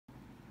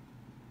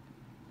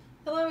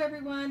Hello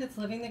everyone, it's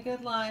Living the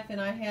Good Life,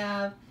 and I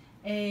have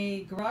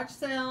a garage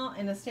sale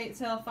and estate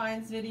sale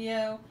finds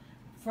video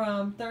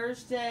from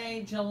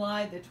Thursday,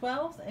 July the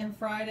 12th and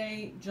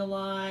Friday,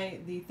 July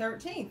the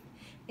 13th.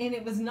 And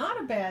it was not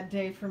a bad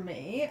day for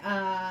me.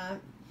 I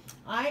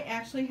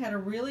actually had a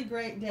really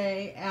great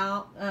day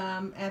out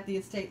at the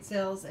estate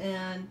sales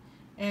and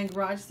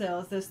garage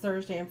sales this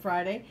Thursday and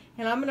Friday.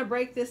 And I'm going to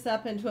break this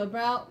up into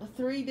about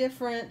 3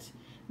 different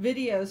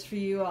videos for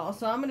you all.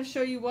 So I'm going to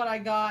show you what I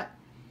got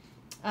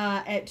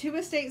at 2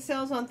 estate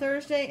sales on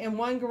Thursday and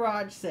 1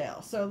 garage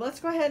sale. So let's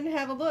go ahead and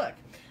have a look.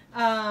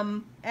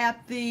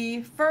 At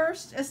the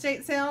first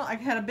estate sale, I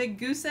had a big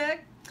goose egg.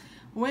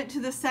 Went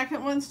to the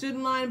second one, stood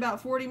in line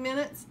about 40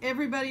 minutes.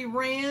 Everybody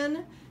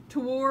ran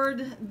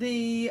toward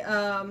the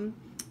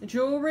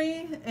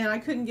jewelry, and I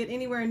couldn't get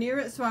anywhere near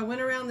it, so I went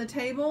around the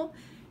table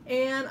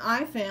and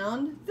I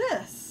found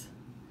this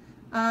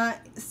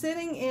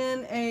sitting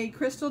in a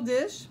crystal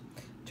dish.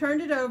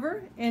 Turned it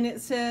over and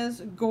it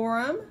says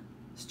Gorham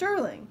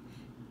sterling,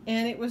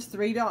 and it was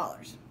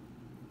 $3.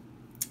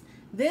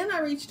 Then I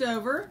reached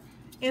over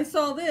and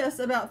saw this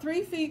about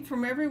 3 feet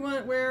from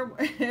where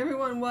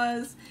everyone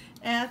was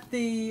at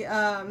the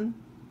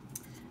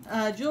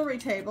jewelry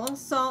table.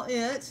 Saw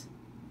it.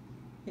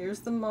 Here's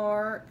the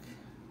mark.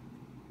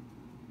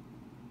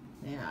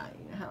 Yeah,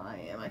 you know how I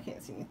am. I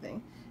can't see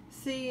anything.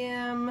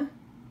 CMD.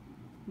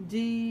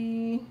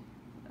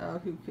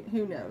 Oh,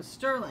 who knows?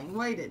 Sterling.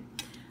 Weighted.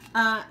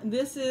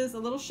 This is a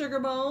little sugar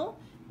bowl.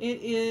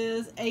 It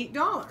is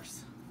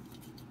 $8.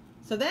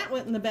 So that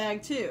went in the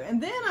bag too.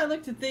 And then I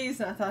looked at these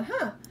and I thought,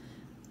 huh.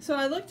 So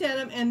I looked at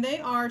them and they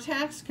are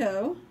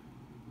Taxco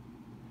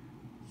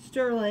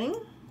sterling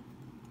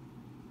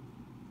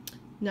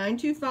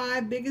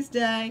 925, biggest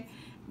day.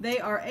 They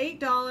are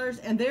 $8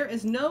 and there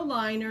is no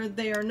liner.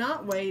 They are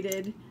not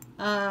weighted.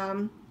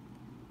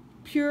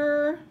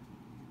 Pure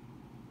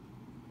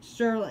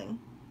sterling.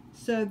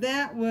 So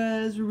that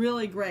was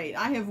really great.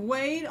 I have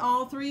weighed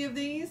all 3 of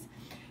these.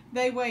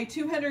 They weigh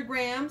 200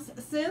 grams.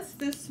 Since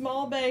this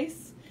small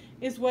base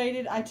is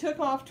weighted, I took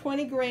off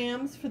 20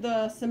 grams for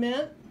the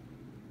cement.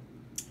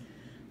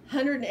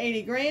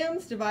 180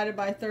 grams divided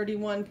by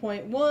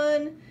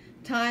 31.1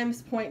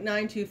 times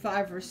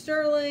 0.925 for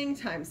sterling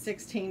times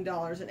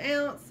 $16 an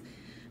ounce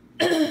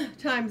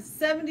times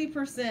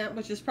 70%,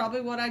 which is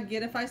probably what I'd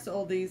get if I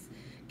sold these,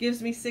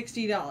 gives me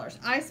 $60.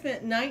 I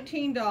spent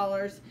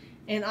 $19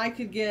 and I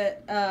could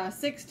get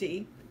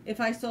 $60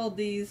 if I sold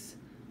these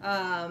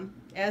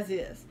as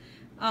is.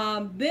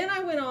 Then I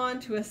went on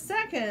to a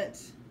second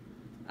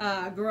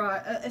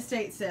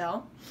estate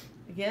sale.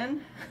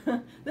 Again,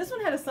 this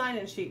one had a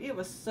sign-in sheet. It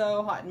was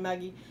so hot and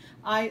muggy.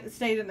 I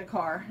stayed in the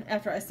car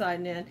after I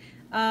signed in.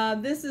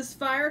 This is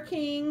Fire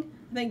King,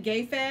 I think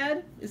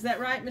Gayfad. Is that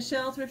right,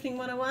 Michelle, Thrifting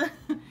 101?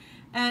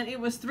 And it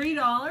was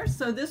 $3,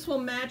 so this will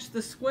match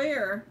the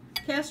square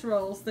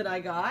casseroles that I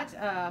got.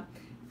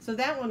 So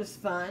that one is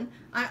fun.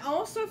 I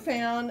also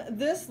found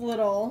this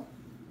little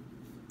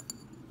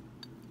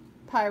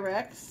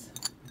Pyrex.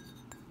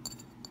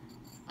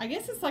 I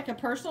guess it's like a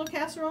personal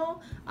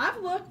casserole. I've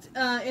looked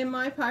in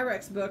my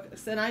Pyrex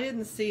books and I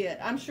didn't see it.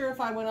 I'm sure if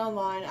I went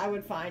online I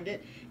would find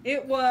it.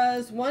 It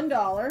was $1.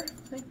 I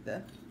think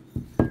the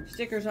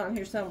sticker's on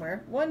here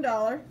somewhere.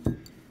 $1.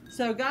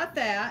 So got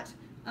that.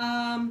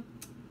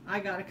 I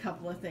got a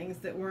couple of things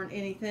that weren't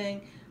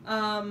anything.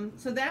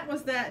 So that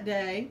was that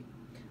day.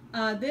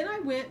 Then I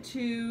went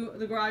to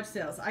the garage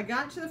sales. I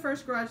got to the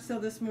first garage sale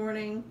this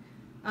morning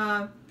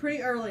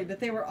pretty early,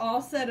 but they were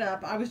all set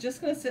up. I was just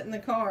going to sit in the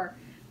car,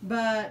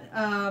 but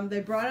they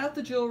brought out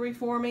the jewelry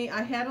for me.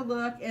 I had a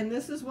look, and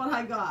this is what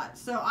I got.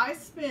 So I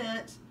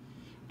spent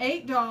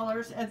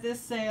 $8 at this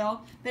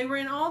sale. They were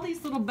in all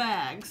these little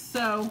bags.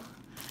 So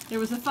there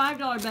was a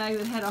 $5 bag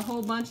that had a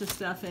whole bunch of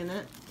stuff in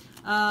it.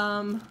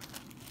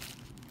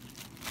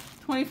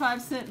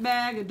 25-cent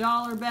bag, a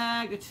 $1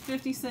 bag, a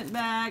 50-cent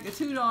bag, a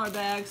 $2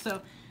 bag.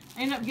 So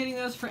I ended up getting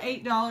those for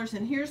 $8,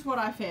 and here's what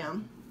I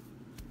found.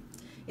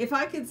 If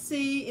I could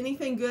see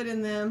anything good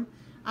in them,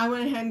 I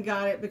went ahead and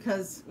got it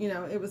because, you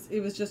know, it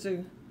was just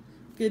a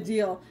good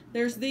deal.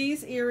 There's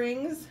these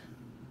earrings.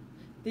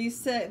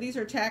 These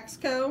are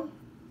Taxco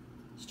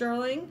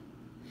sterling.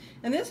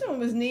 And this one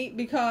was neat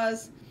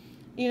because,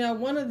 you know,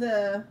 one of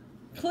the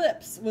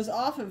clips was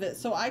off of it,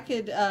 so I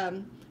could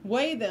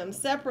weigh them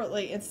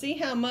separately and see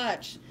how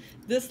much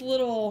this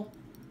little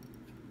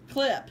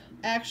clip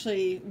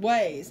actually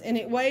weighs. And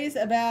it weighs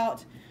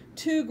about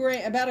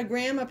about a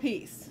gram a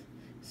piece.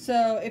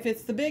 So if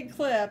it's the big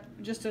clip,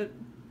 just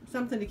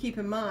something to keep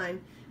in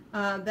mind,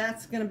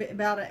 that's going to be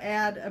about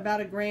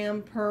a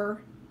gram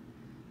per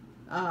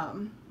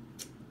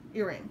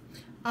earring.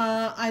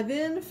 I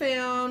then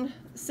found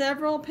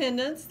several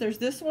pendants. There's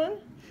this one.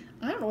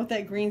 I don't know what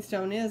that green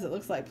stone is. It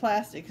looks like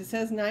plastic. It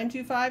says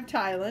 925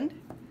 Thailand.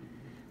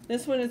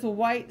 This one is a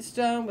white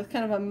stone with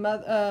kind of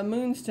a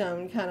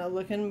moonstone kind of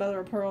looking, mother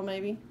of pearl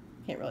maybe.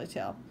 Can't really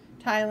tell.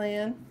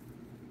 Thailand.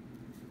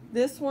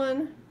 This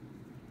one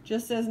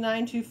just says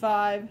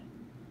 925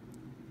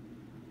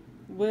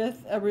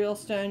 with a real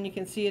stone. You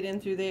can see it in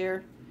through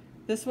there.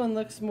 This one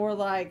looks more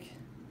like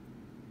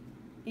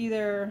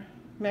either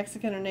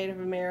Mexican or Native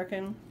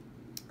American.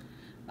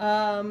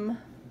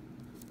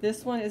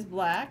 This one is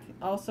black.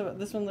 Also,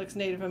 this one looks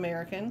Native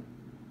American.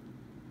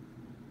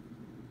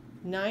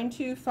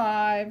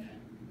 925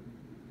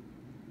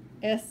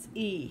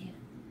 SE.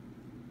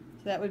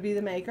 So that would be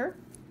the maker.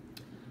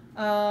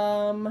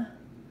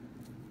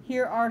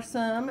 Here are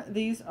some.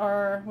 These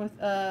are with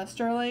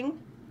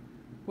sterling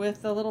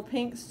with the little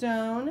pink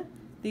stone.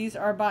 These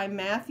are by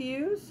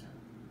Matthews.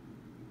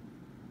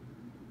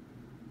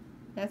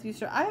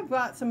 Matthews. I have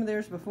bought some of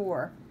theirs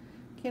before.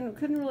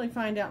 Couldn't really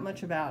find out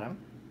much about them.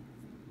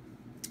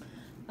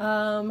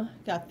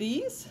 Got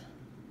these.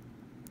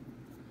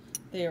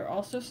 They are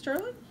also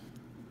sterling.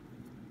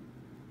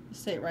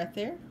 Say it right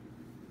there.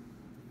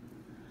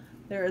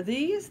 There are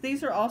these.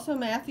 These are also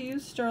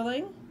Matthews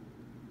sterling.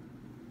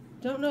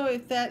 Don't know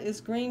if that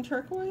is green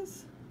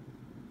turquoise.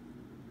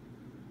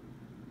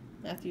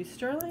 Matthews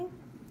sterling.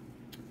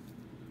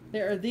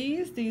 There are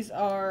these. These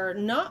are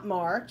not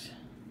marked.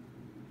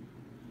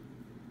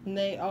 And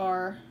they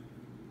are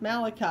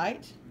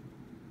malachite.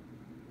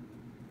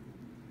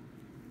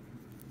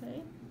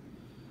 Okay.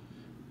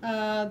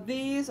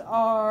 These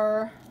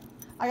are,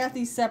 I got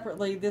these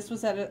separately. This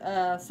was at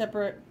a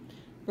separate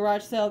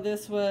garage sale.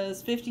 This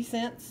was 50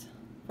 cents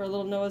for a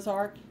little Noah's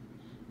Ark.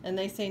 And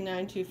they say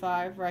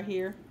 925 right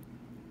here.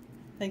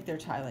 I think they're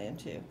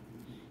Thailand too.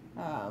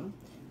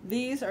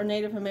 These are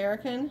Native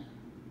American.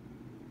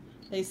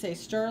 They say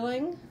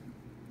sterling.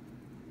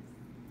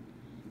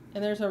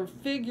 And there's a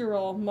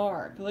figural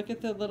mark. Look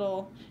at the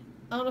little,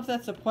 I don't know if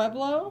that's a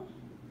Pueblo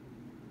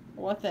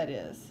or what that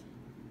is.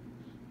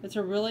 It's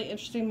a really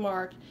interesting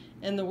mark,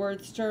 and the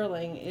word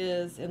sterling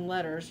is in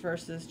letters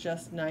versus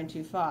just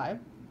 925.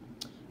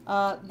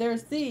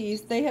 There's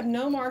these. They have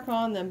no mark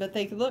on them, but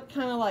they look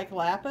kind of like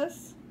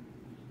lapis.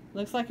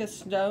 Looks like a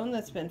stone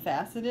that's been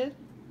faceted.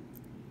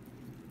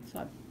 So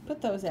I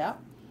put those out.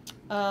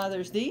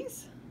 There's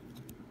these.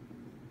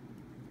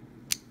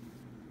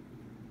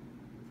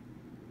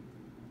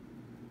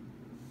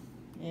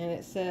 And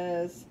it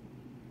says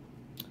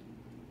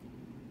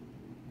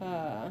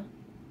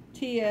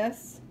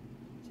TS.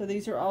 So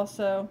these are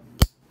also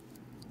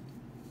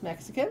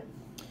Mexican.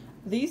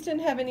 These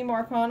didn't have any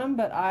mark on them,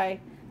 but I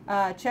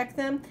checked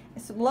them.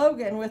 It's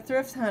Logan with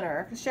Thrift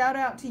Hunter. Shout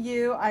out to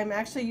you. I'm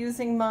actually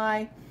using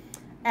my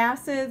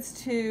acids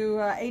to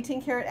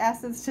 18 karat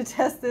acids to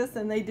test this,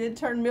 and they did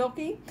turn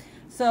milky.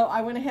 So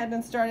I went ahead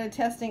and started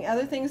testing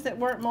other things that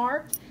weren't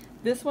marked.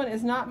 This one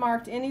is not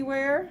marked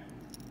anywhere,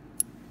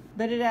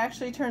 but it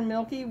actually turned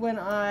milky when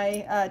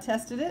I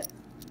tested it.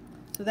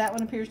 So that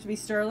one appears to be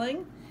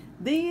sterling.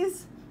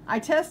 These I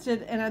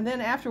tested, and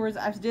then afterwards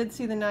I did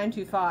see the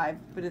 925,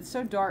 but it's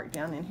so dark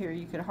down in here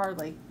you could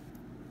hardly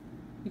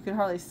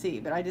see,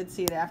 but I did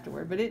see it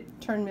afterward. But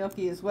it turned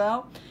milky as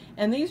well.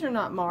 And these are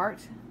not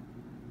marked.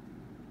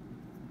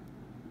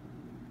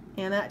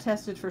 And that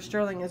tested for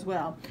sterling as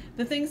well.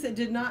 The things that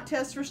did not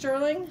test for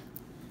sterling,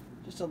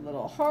 just a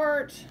little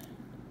heart,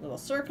 little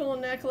circle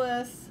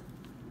necklace.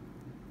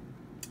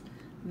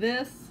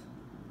 This,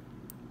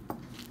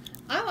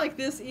 I like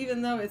this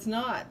even though it's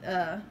not,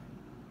 I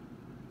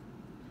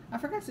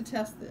forgot to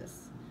test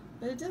this,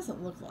 but it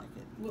doesn't look like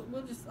it.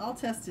 I'll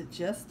test it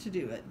just to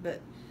do it,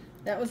 but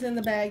that was in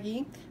the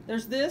baggie.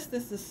 There's this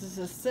is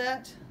a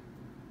set.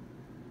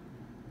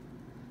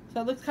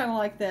 So it looks kind of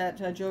like that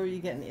jewelry you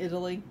get in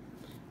Italy.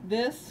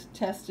 This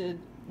tested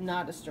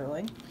not a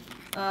sterling.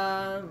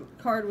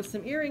 Card with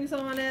some earrings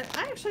on it.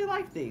 I actually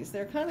like these.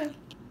 They're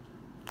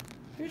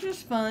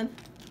just fun.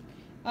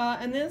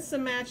 And then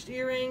some matched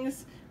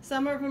earrings.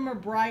 Some of them are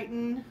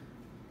Brighton.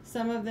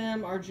 Some of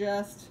them are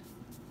just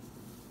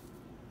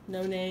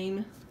no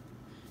name.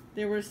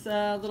 There was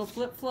a little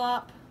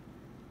flip-flop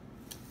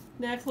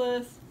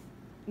necklace.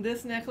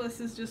 This necklace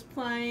is just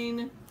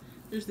plain.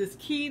 There's this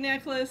key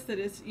necklace that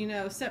is, you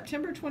know,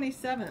 September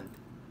 27th.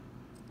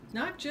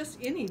 Not just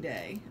any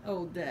day,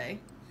 old day.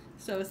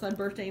 So it's my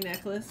birthday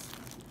necklace.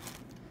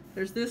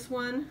 There's this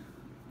one.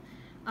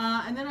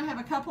 And then I have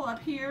a couple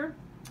up here.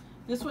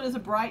 This one is a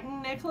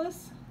Brighton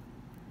necklace.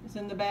 It's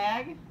in the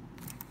bag.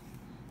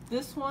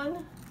 This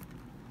one.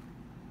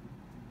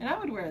 And I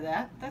would wear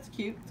that. That's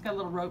cute. It's got a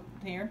little rope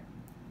here.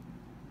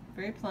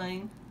 Very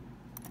plain.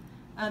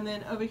 And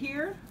then over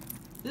here,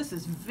 this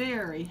is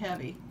very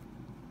heavy.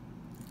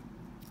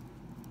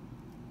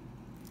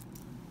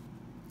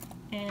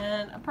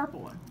 And a purple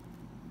one.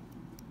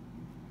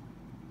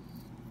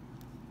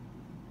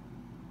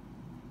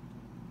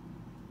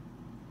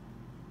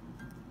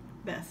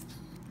 Best.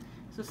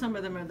 So some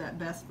of them are that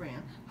Best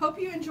brand. Hope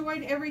you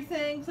enjoyed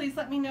everything. Please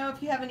let me know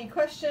if you have any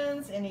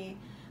questions, any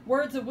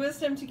words of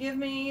wisdom to give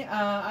me.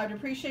 I'd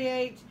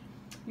appreciate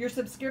your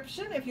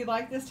subscription if you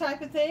like this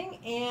type of thing,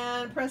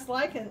 and press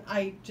like, and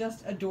I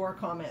just adore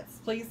comments.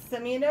 Please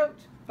send me a note.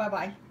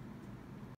 Bye-bye.